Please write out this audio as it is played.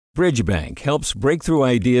Bridgebank helps breakthrough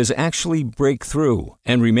ideas actually break through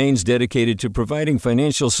and remains dedicated to providing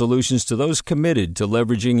financial solutions to those committed to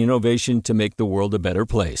leveraging innovation to make the world a better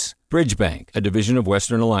place. Bridgebank, a division of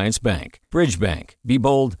Western Alliance Bank. Bridgebank. Be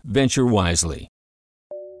bold, venture wisely.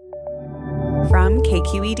 From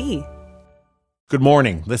KQED. Good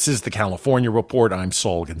morning. This is the California Report. I'm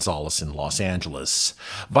Saul Gonzalez in Los Angeles.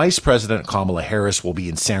 Vice President Kamala Harris will be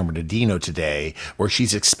in San Bernardino today, where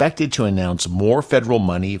she's expected to announce more federal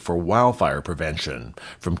money for wildfire prevention.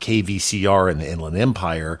 From KVCR in the Inland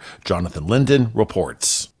Empire, Jonathan Linden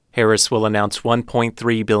reports. Harris will announce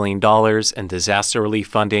 $1.3 billion in disaster relief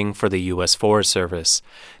funding for the U.S. Forest Service.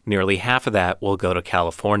 Nearly half of that will go to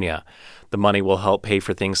California. The money will help pay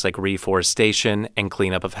for things like reforestation and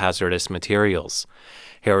cleanup of hazardous materials.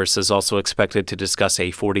 Harris is also expected to discuss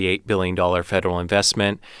a $48 billion federal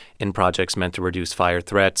investment in projects meant to reduce fire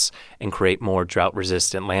threats and create more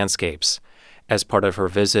drought-resistant landscapes. As part of her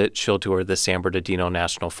visit, she'll tour the San Bernardino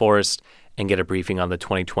National Forest and get a briefing on the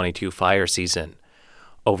 2022 fire season.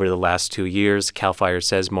 Over the last 2 years, CAL FIRE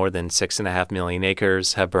says more than 6.5 million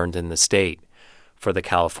acres have burned in the state. For the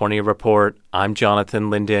California Report, I'm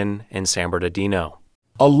Jonathan Linden in San Bernardino.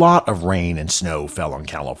 A lot of rain and snow fell on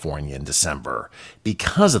California in December.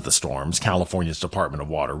 Because of the storms, California's Department of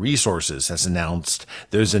Water Resources has announced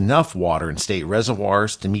there's enough water in state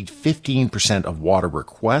reservoirs to meet 15% of water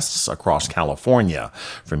requests across California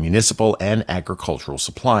from municipal and agricultural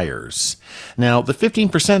suppliers. Now, the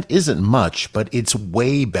 15% isn't much, but it's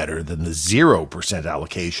way better than the 0%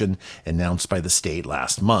 allocation announced by the state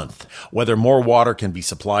last month. Whether more water can be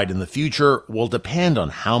supplied in the future will depend on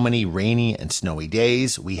how many rainy and snowy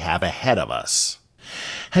days we have ahead of us.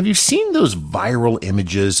 Have you seen those viral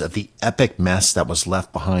images of the epic mess that was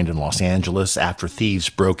left behind in Los Angeles after thieves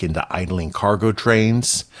broke into idling cargo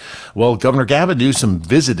trains? Well, Governor Gavin Newsom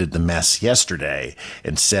visited the mess yesterday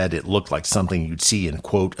and said it looked like something you'd see in,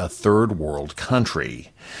 quote, a third world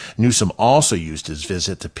country. Newsom also used his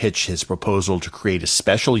visit to pitch his proposal to create a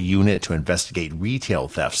special unit to investigate retail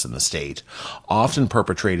thefts in the state, often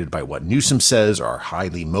perpetrated by what Newsom says are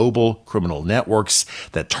highly mobile criminal networks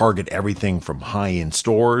that target everything from high-end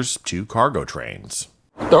stores to cargo trains.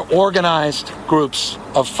 They're organized groups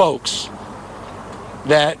of folks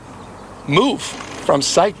that move from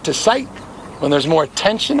site to site. When there's more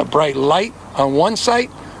attention, a bright light on one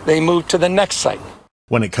site, they move to the next site.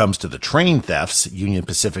 When it comes to the train thefts, Union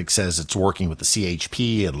Pacific says it's working with the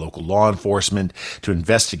CHP and local law enforcement to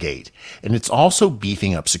investigate. And it's also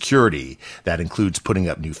beefing up security. That includes putting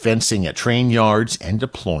up new fencing at train yards and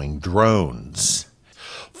deploying drones.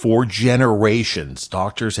 For generations,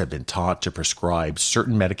 doctors have been taught to prescribe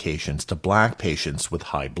certain medications to Black patients with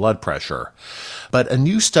high blood pressure. But a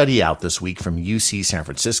new study out this week from UC San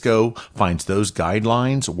Francisco finds those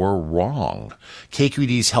guidelines were wrong.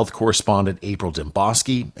 KQED's health correspondent April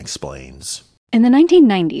Dembosky explains. In the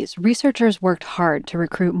 1990s, researchers worked hard to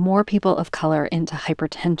recruit more people of color into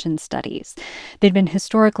hypertension studies. They'd been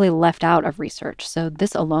historically left out of research, so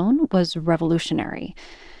this alone was revolutionary.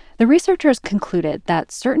 The researchers concluded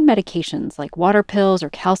that certain medications like water pills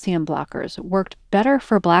or calcium blockers worked better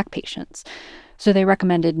for Black patients. So they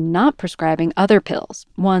recommended not prescribing other pills,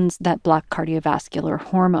 ones that block cardiovascular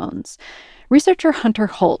hormones. Researcher Hunter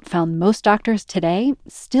Holt found most doctors today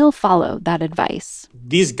still follow that advice.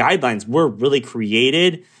 These guidelines were really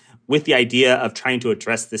created with the idea of trying to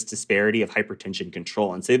address this disparity of hypertension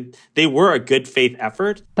control. And so they were a good faith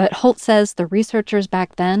effort. But Holt says the researchers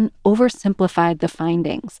back then oversimplified the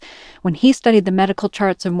findings. When he studied the medical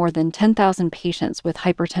charts of more than 10,000 patients with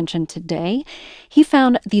hypertension today, he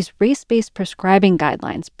found these race-based prescribing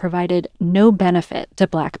guidelines provided no benefit to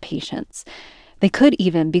Black patients. They could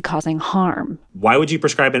even be causing harm. Why would you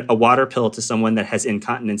prescribe a water pill to someone that has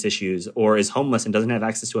incontinence issues or is homeless and doesn't have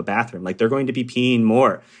access to a bathroom? Like, they're going to be peeing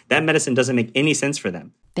more. That medicine doesn't make any sense for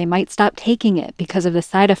them. They might stop taking it because of the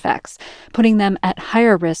side effects, putting them at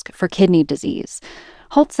higher risk for kidney disease.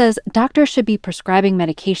 Holt says doctors should be prescribing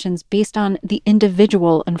medications based on the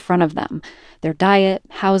individual in front of them, their diet,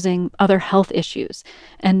 housing, other health issues,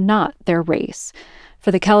 and not their race. For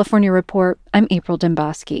the California Report, I'm April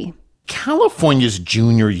Dembosky. California's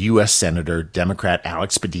junior U.S. Senator, Democrat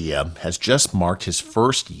Alex Padilla, has just marked his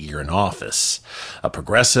first year in office. A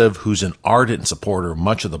progressive who's an ardent supporter of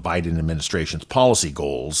much of the Biden administration's policy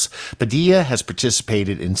goals, Padilla has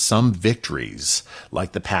participated in some victories,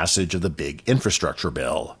 like the passage of the big infrastructure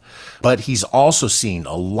bill. But he's also seen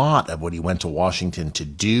a lot of what he went to Washington to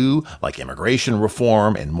do, like immigration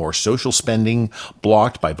reform and more social spending,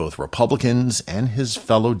 blocked by both Republicans and his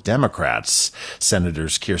fellow Democrats,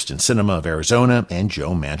 Senators Kyrsten Sinema of Arizona and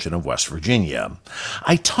Joe Manchin of West Virginia.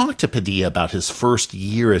 I talked to Padilla about his first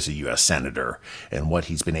year as a U.S. Senator and what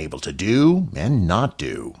he's been able to do and not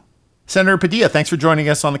do. Senator Padilla, thanks for joining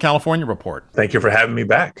us on the California Report. Thank you for having me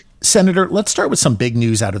back. Senator, let's start with some big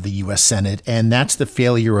news out of the U.S. Senate, and that's the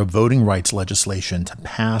failure of voting rights legislation to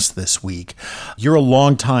pass this week. You're a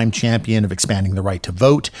longtime champion of expanding the right to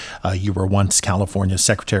vote. You were once California's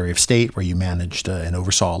Secretary of State, where you managed and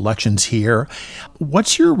oversaw elections here.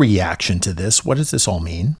 What's your reaction to this? What does this all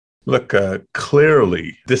mean? Look,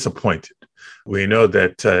 clearly disappointed. We know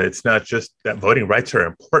that it's not just that voting rights are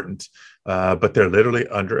important, but they're literally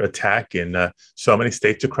under attack in so many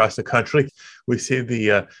states across the country. We see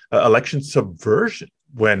the election subversion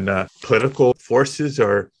when political forces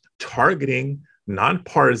are targeting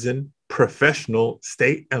nonpartisan, professional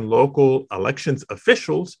state and local elections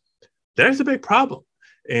officials. There's a big problem.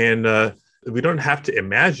 And we don't have to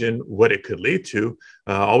imagine what it could lead to.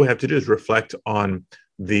 All we have to do is reflect on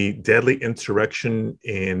the deadly insurrection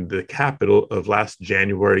in the Capitol of last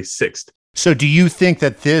January 6th. So do you think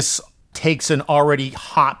that this takes an already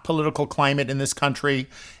hot political climate in this country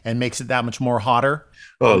and makes it that much more hotter?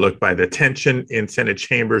 Oh, look, by the tension in Senate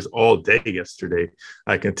chambers all day yesterday,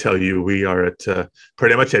 I can tell you we are at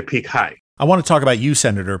pretty much at peak high. I want to talk about you,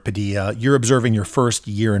 Senator Padilla. You're observing your first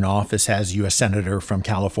year in office as U.S. Senator from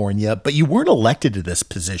California, but you weren't elected to this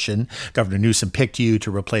position. Governor Newsom picked you to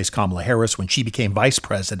replace Kamala Harris when she became vice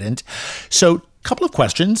president. So, couple of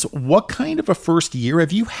questions. What kind of a first year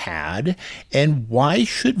have you had, and why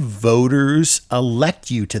should voters elect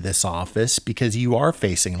you to this office, because you are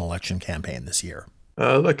facing an election campaign this year?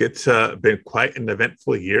 Look, it's been quite an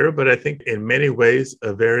eventful year, but I think in many ways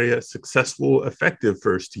a very successful, effective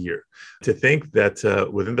first year. To think that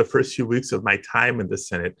within the first few weeks of my time in the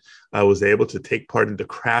Senate, I was able to take part in the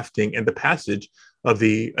crafting and the passage of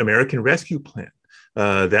the American Rescue Plan.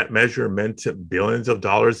 That measure meant billions of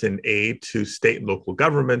dollars in aid to state and local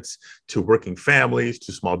governments, to working families,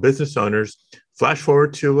 to small business owners. Flash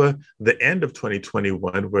forward to the end of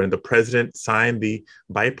 2021, when the president signed the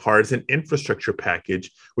bipartisan infrastructure package,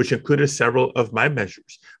 which included several of my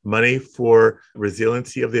measures: money for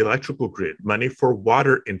resiliency of the electrical grid, money for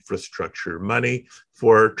water infrastructure, money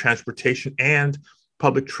for transportation and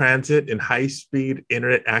public transit and high-speed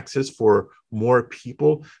internet access for more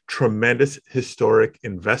people. Tremendous historic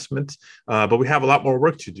investments, but we have a lot more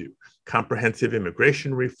work to do. Comprehensive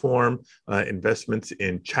immigration reform, investments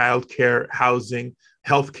in childcare, housing,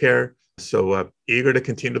 healthcare. So eager to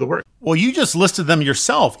continue the work. Well, you just listed them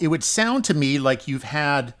yourself. It would sound to me like you've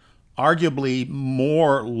had arguably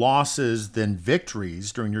more losses than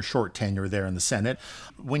victories during your short tenure there in the Senate.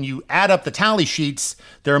 When you add up the tally sheets,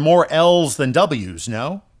 there are more L's than W's,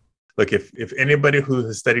 no? Look, if anybody who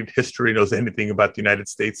has studied history knows anything about the United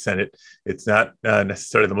States Senate, it's not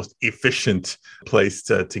necessarily the most efficient place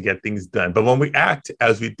to get things done. But when we act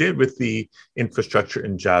as we did with the Infrastructure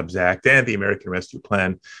and Jobs Act and the American Rescue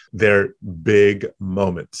Plan, they're big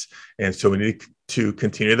moments. And so we need to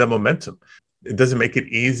continue that momentum. It doesn't make it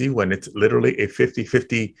easy when it's literally a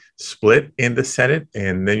 50-50 split in the Senate.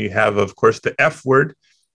 And then you have, of course, the F word,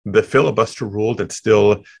 the filibuster rule that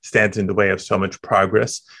still stands in the way of so much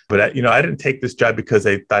progress. But, I didn't take this job because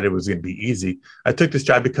I thought it was going to be easy. I took this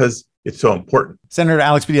job because it's so important. Senator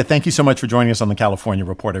Alex Padilla, thank you so much for joining us on the California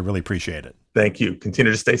Report. I really appreciate it. Thank you.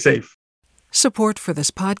 Continue to stay safe. Support for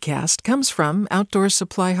this podcast comes from Outdoor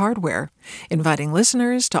Supply Hardware, inviting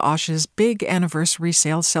listeners to Osh's big anniversary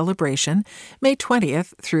sale celebration, May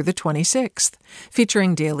 20th through the 26th,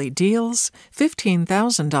 featuring daily deals,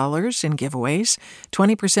 $15,000 in giveaways,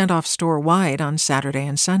 20% off store-wide on Saturday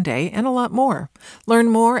and Sunday, and a lot more. Learn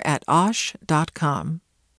more at osh.com.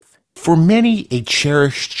 For many, a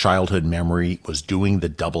cherished childhood memory was doing the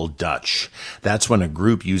double dutch. That's when a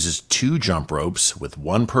group uses two jump ropes with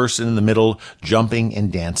one person in the middle jumping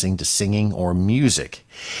and dancing to singing or music.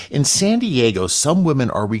 In San Diego, some women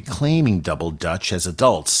are reclaiming double dutch as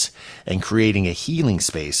adults and creating a healing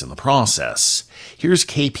space in the process. Here's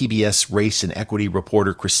KPBS race and equity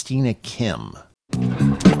reporter Christina Kim.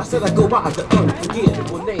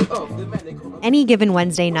 Any given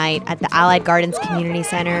Wednesday night at the Allied Gardens Community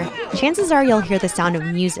Center, chances are you'll hear the sound of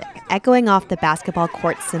music echoing off the basketball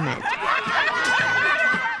court cement.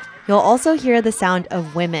 You'll also hear the sound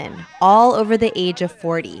of women all over the age of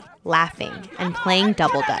 40 laughing and playing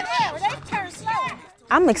double dutch.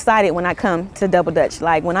 I'm excited when I come to Double Dutch.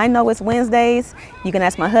 Like when I know it's Wednesdays, you can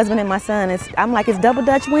ask my husband and my son, I'm like, it's Double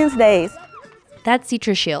Dutch Wednesdays. That's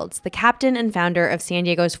Citra Shields, the captain and founder of San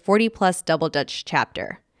Diego's 40-plus Double Dutch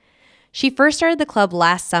chapter. She first started the club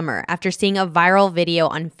last summer after seeing a viral video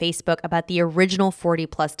on Facebook about the original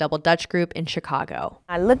 40-plus Double Dutch group in Chicago.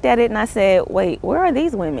 I looked at it and I said, wait, where are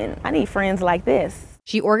these women? I need friends like this.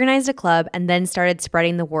 She organized a club and then started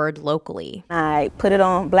spreading the word locally. I put it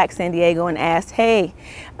on Black San Diego and asked, hey,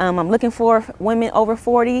 I'm looking for women over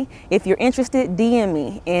 40. If you're interested, DM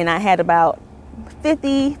me. And I had about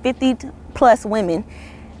 50 plus women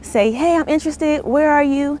say, hey, I'm interested. Where are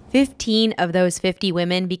you? 15 of those 50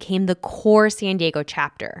 women became the core San Diego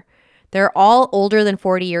chapter. They're all older than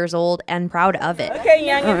 40 years old and proud of it. Okay,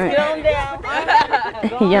 youngins, get on down.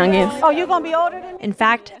 Youngins. Oh, you're going to be older than me? In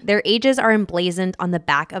fact, their ages are emblazoned on the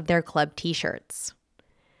back of their club t-shirts.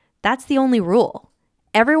 That's the only rule.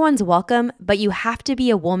 Everyone's welcome, but you have to be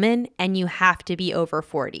a woman and you have to be over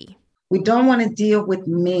 40. We don't want to deal with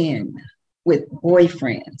men, with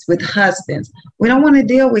boyfriends, with husbands. We don't want to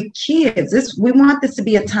deal with kids. We want this to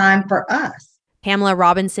be a time for us. Pamela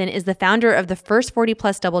Robinson is the founder of the first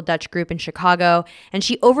 40-plus Double Dutch group in Chicago, and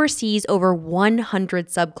she oversees over 100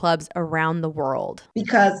 subclubs around the world.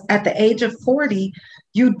 Because at the age of 40,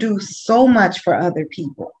 you do so much for other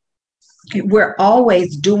people. We're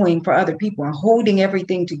always doing for other people and holding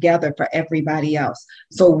everything together for everybody else.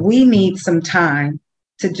 So we need some time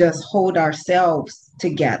to just hold ourselves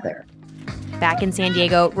together. Back in San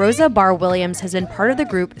Diego, Rosa Barr Williams has been part of the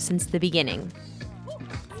group since the beginning.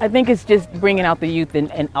 I think it's just bringing out the youth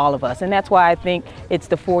in all of us. And that's why I think it's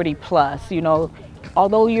the 40 plus. You know,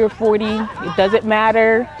 although you're 40, it doesn't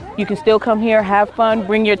matter. You can still come here, have fun,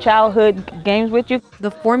 bring your childhood games with you. The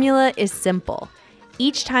formula is simple.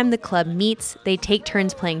 Each time the club meets, they take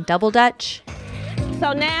turns playing Double Dutch.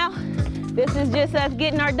 So now, this is just us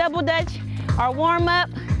getting our Double Dutch, our warm up.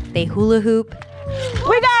 They hula hoop.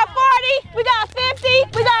 We got 40, we got 50,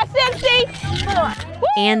 we got 60.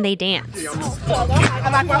 And they dance.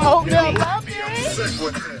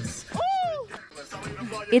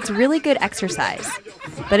 It's really good exercise,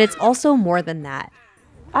 but it's also more than that.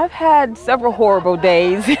 I've had several horrible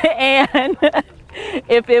days, and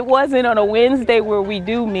if it wasn't on a Wednesday where we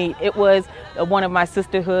do meet, it was one of my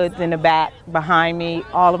sisterhoods in the back behind me,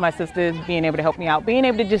 all of my sisters being able to help me out, being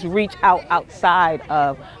able to just reach out outside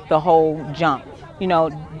of the whole jump. You know,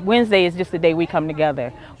 Wednesday is just the day we come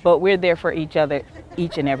together, but we're there for each other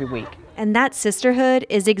each and every week. And that sisterhood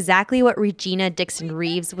is exactly what Regina Dixon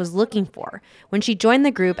Reeves was looking for when she joined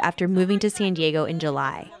the group after moving to San Diego in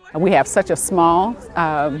July. We have such a small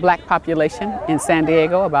Black population in San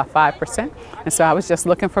Diego, about 5%. And so I was just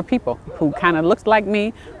looking for people who kind of looked like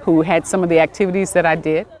me, who had some of the activities that I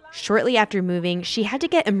did. Shortly after moving, she had to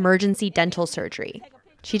get emergency dental surgery.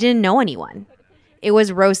 She didn't know anyone. It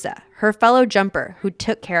was Rosa, her fellow jumper, who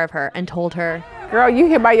took care of her and told her, girl, you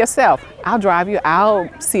here by yourself. I'll drive you. I'll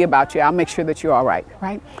see about you. I'll make sure that you're all right,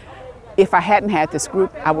 right? If I hadn't had this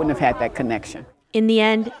group, I wouldn't have had that connection. In the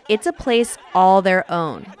end, it's a place all their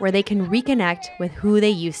own where they can reconnect with who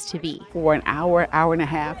they used to be. For an hour, hour and a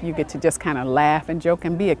half, you get to just kind of laugh and joke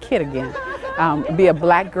and be a kid again. Be a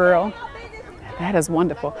Black girl. That is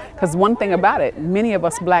wonderful. Because one thing about it, many of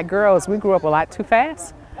us Black girls, we grew up a lot too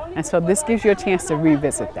fast. And so this gives you a chance to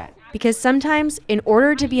revisit that. Because sometimes, in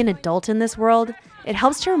order to be an adult in this world, it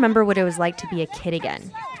helps to remember what it was like to be a kid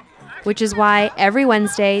again. Which is why every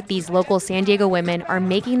Wednesday, these local San Diego women are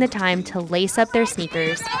making the time to lace up their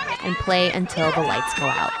sneakers and play until the lights go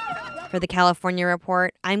out. For the California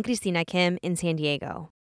Report, I'm Christina Kim in San Diego.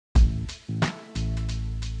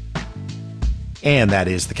 And that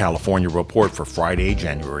is the California Report for Friday,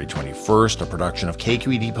 January 21st, a production of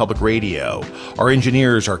KQED Public Radio. Our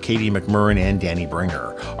engineers are Katie McMurrin and Danny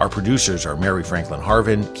Bringer. Our producers are Mary Franklin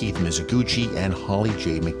Harvin, Keith Mizuguchi, and Holly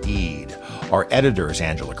J. McDeed. Our editor is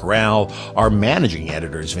Angela Corral. Our managing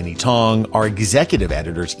editor is Vinnie Tong. Our executive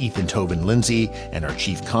editors, Ethan Tobin Lindsay. And our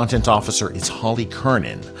chief content officer is Holly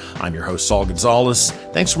Kernan. I'm your host, Saul Gonzalez.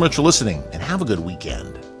 Thanks so much for listening, and have a good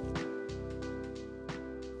weekend.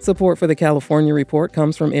 Support for the California Report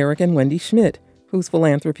comes from Eric and Wendy Schmidt, whose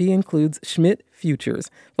philanthropy includes Schmidt Futures,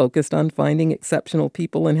 focused on finding exceptional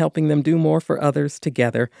people and helping them do more for others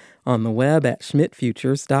together, on the web at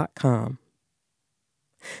schmidtfutures.com.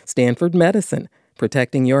 Stanford Medicine,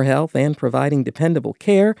 protecting your health and providing dependable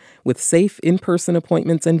care with safe in-person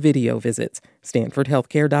appointments and video visits.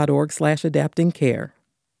 StanfordHealthcare.org/adaptingcare.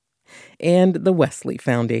 And the Wesley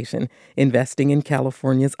Foundation, investing in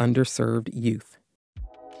California's underserved youth.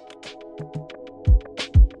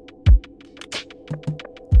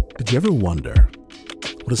 Did you ever wonder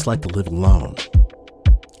what it's like to live alone,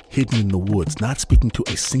 hidden in the woods, not speaking to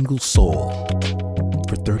a single soul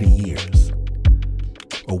for 30 years?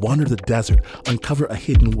 or wander the desert, uncover a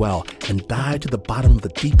hidden well, and dive to the bottom of the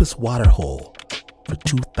deepest water hole for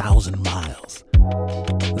 2,000 miles.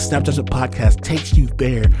 The Snap Judgment Podcast takes you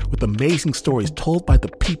there with amazing stories told by the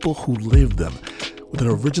people who live them, with an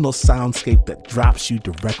original soundscape that drops you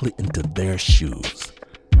directly into their shoes.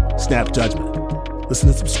 Snap Judgment. Listen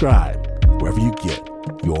and subscribe wherever you get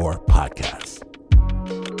your podcasts.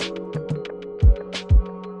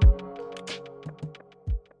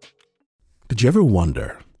 Did you ever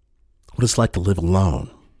wonder what it's like to live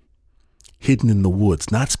alone, hidden in the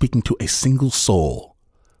woods, not speaking to a single soul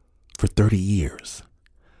for 30 years?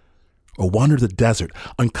 Or wander the desert,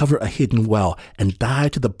 uncover a hidden well, and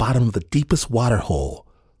dive to the bottom of the deepest water hole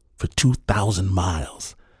for 2,000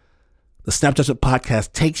 miles? The Snap Judgment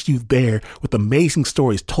Podcast takes you there with amazing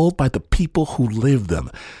stories told by the people who live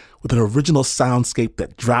them, with an original soundscape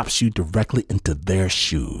that drops you directly into their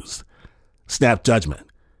shoes. Snap Judgment.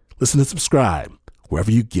 Listen and subscribe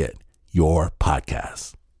wherever you get your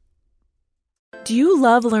podcasts. Do you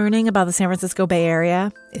love learning about the San Francisco Bay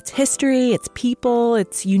Area? Its history, its people,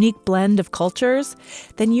 its unique blend of cultures?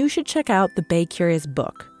 Then you should check out the Bay Curious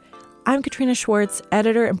book. I'm Katrina Schwartz,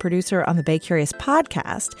 editor and producer on the Bay Curious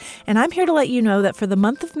podcast, and I'm here to let you know that for the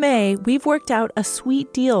month of May, we've worked out a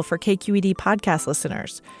sweet deal for KQED podcast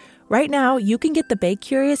listeners. Right now, you can get the Bay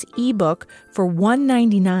Curious ebook for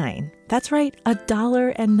 $1.99. That's right,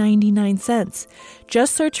 $1.99.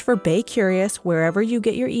 Just search for Bay Curious wherever you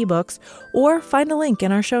get your ebooks or find a link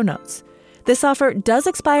in our show notes. This offer does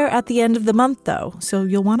expire at the end of the month, though, so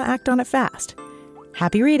you'll want to act on it fast.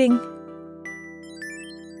 Happy reading!